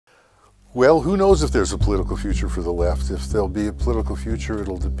Well, who knows if there's a political future for the left? If there'll be a political future,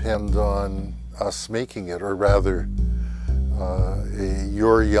 it'll depend on us making it, or rather,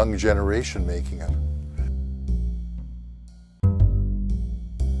 your young generation making it.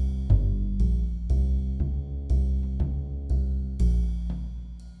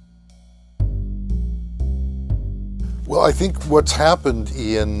 Well, I think what's happened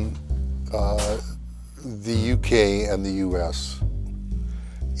in the UK and the US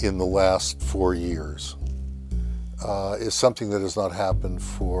in the last 4 years is something that has not happened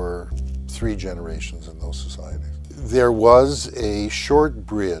for 3 generations in those societies. There was a short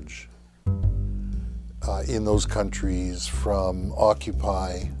bridge in those countries from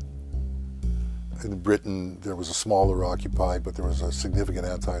Occupy. In Britain, there was a smaller Occupy, but there was a significant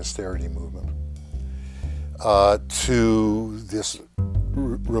anti-austerity movement, to this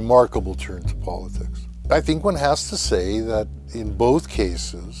remarkable turn to politics. I think one has to say that in both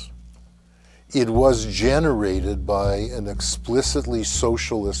cases, it was generated by an explicitly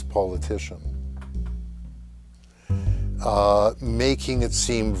socialist politician, making it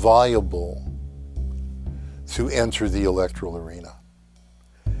seem viable to enter the electoral arena.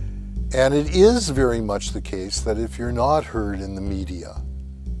 And it is very much the case that if you're not heard in the media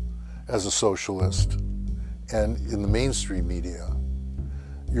as a socialist and in the mainstream media,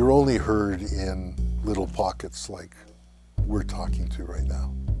 you're only heard in little pockets like we're talking to right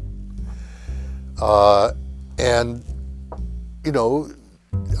now. And, you know,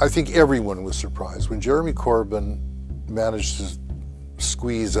 I think everyone was surprised when Jeremy Corbyn managed to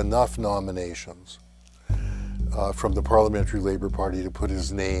squeeze enough nominations from the Parliamentary Labour Party to put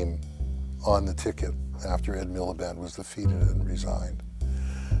his name on the ticket after Ed Miliband was defeated and resigned.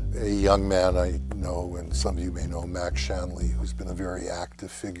 A young man I know, and some of you may know, Max Shanley, who's been a very active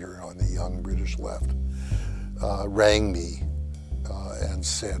figure on the young British left, rang me and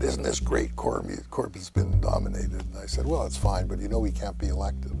said, "Isn't this great, Corbyn's been nominated?" And I said, "Well, it's fine, but you know he can't be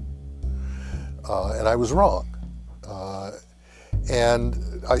elected." And I was wrong.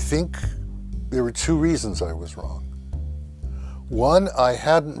 And I think there were 2 reasons I was wrong. One, I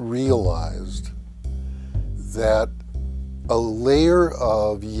hadn't realized that a layer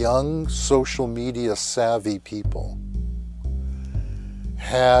of young social media savvy people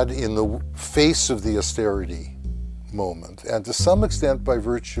had, in the face of the austerity moment, and to some extent by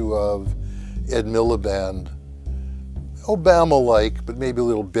virtue of Ed Miliband, Obama-like, but maybe a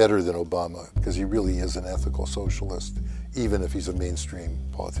little better than Obama, because he really is an ethical socialist, even if he's a mainstream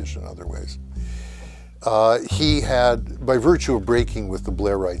politician in other ways. He had, by virtue of breaking with the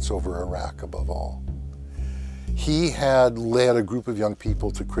Blairites over Iraq above all, he had led a group of young people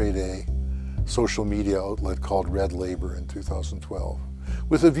to create a social media outlet called Red Labour in 2012,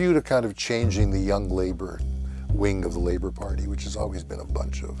 with a view to kind of changing the young Labour wing of the Labour Party, which has always been a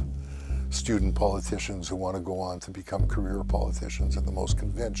bunch of student politicians who want to go on to become career politicians in the most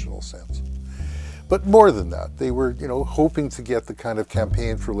conventional sense. But more than that, they were, you know, hoping to get the kind of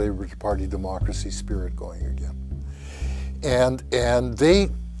campaign for Labour Party democracy spirit going again. And they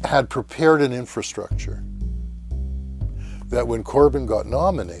had prepared an infrastructure that when Corbyn got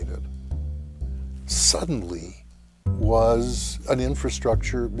nominated, suddenly was an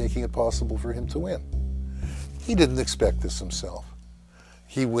infrastructure making it possible for him to win. He didn't expect this himself.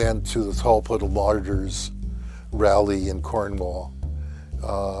 He went to the Tall Martyrs rally in Cornwall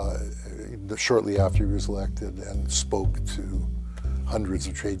shortly after he was elected and spoke to hundreds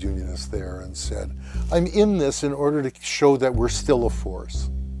of trade unionists there and said, "I'm in this in order to show that we're still a force,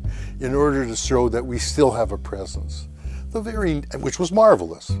 in order to show that we still have a presence." Which was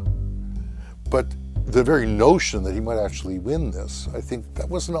marvelous. But the very notion that he might actually win this, I think that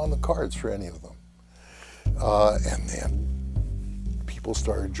wasn't on the cards for any of them. And then people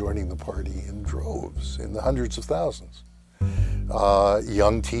started joining the party in droves, in the hundreds of thousands.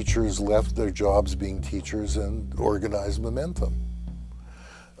 Young teachers left their jobs being teachers and organized Momentum.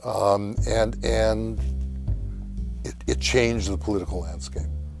 And it changed the political landscape.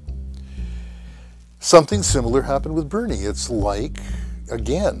 Something similar happened with Bernie. It's like,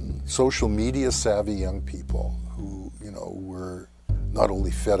 again, social media savvy young people who, you know, were not only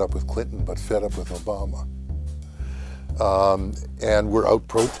fed up with Clinton, but fed up with Obama. And were out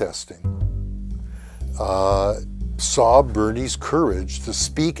protesting. Saw Bernie's courage to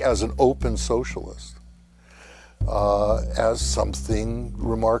speak as an open socialist as something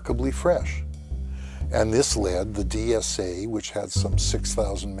remarkably fresh. And this led the DSA, which had some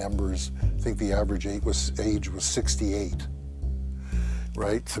 6,000 members, I think the average age was 68,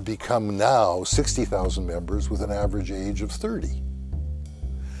 right, to become now 60,000 members with an average age of 30.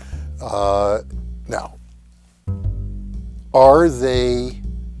 Now, are they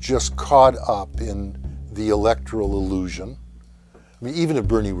just caught up in the electoral illusion. I mean, even if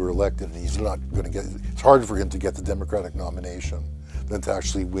Bernie were elected, and he's not going to get, it's hard for him to get the Democratic nomination than to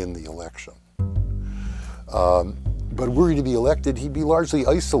actually win the election. But were he to be elected, he'd be largely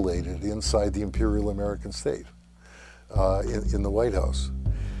isolated inside the imperial American state in the White House.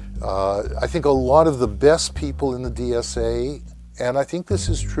 I think a lot of the best people in the DSA, and I think this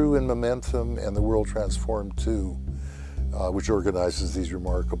is true in Momentum and the World Transformed too, which organizes these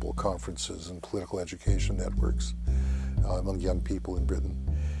remarkable conferences and political education networks among young people in Britain.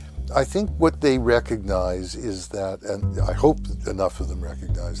 I think what they recognize is that, and I hope enough of them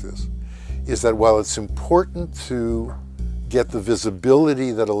recognize this, is that while it's important to get the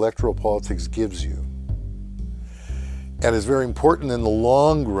visibility that electoral politics gives you, and it's very important in the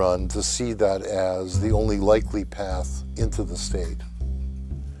long run to see that as the only likely path into the state,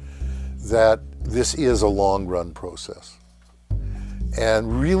 that this is a long run process.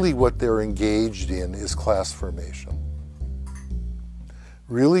 And really what they're engaged in is class formation.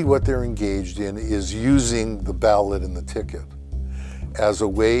 Really what they're engaged in is using the ballot and the ticket as a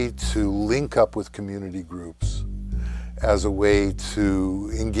way to link up with community groups, as a way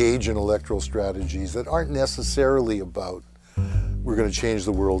to engage in electoral strategies that aren't necessarily about we're going to change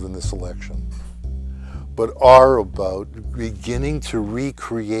the world in this election, but are about beginning to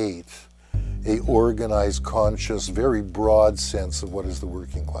recreate a organized, conscious, very broad sense of what is the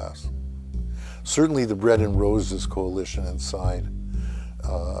working class. Certainly the Bread and Roses coalition inside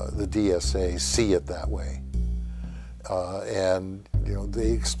the DSA see it that way. And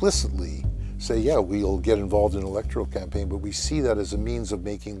they explicitly say, yeah, we'll get involved in an electoral campaign, but we see that as a means of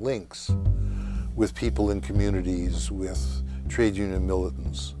making links with people in communities, with trade union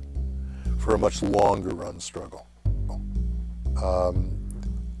militants, for a much longer run struggle.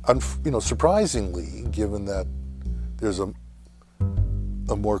 Surprisingly, given that there's a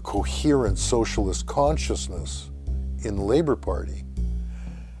more coherent socialist consciousness in the Labour Party,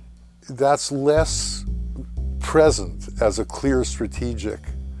 that's less present as a clear strategic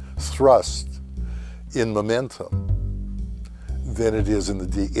thrust in Momentum than it is in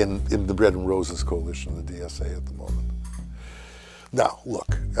the Bread and Roses coalition, the DSA at the moment. Now, look,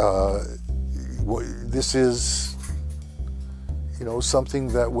 this is something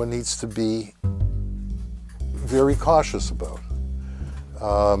that one needs to be very cautious about,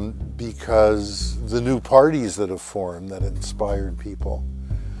 because the new parties that have formed that inspired people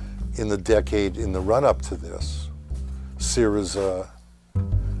in the run-up to this, Syriza,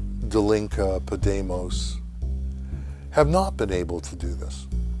 Dalinka, Podemos, have not been able to do this.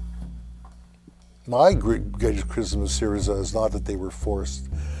 My greatest criticism of Syriza is not that they were forced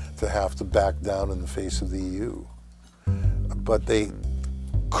to have to back down in the face of the EU, but they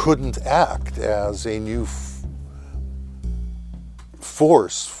couldn't act as a new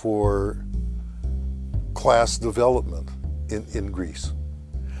force for class development in Greece.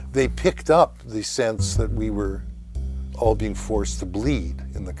 They picked up the sense that we were all being forced to bleed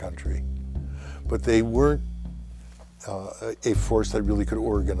in the country, but they weren't a force that really could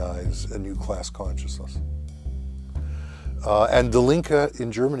organize a new class consciousness. And Dalinka in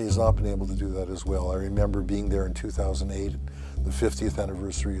Germany has not been able to do that as well. I remember being there in 2008, the 50th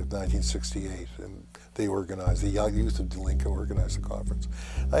anniversary of 1968, and they organized, the young youth of Dalinka organized a conference.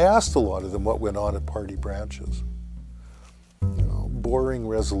 I asked a lot of them what went on at party branches. Boring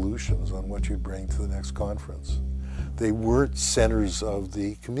resolutions on what you'd bring to the next conference. They weren't centers of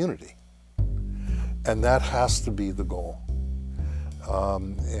the community. And that has to be the goal.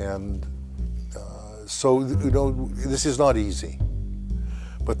 So this is not easy.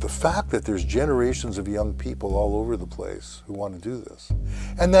 But the fact that there's generations of young people all over the place who want to do this,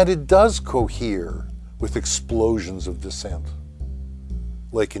 and that it does cohere with explosions of dissent,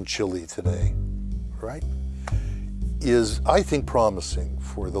 like in Chile today, right, is, I think, promising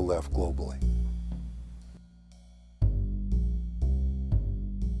for the left globally.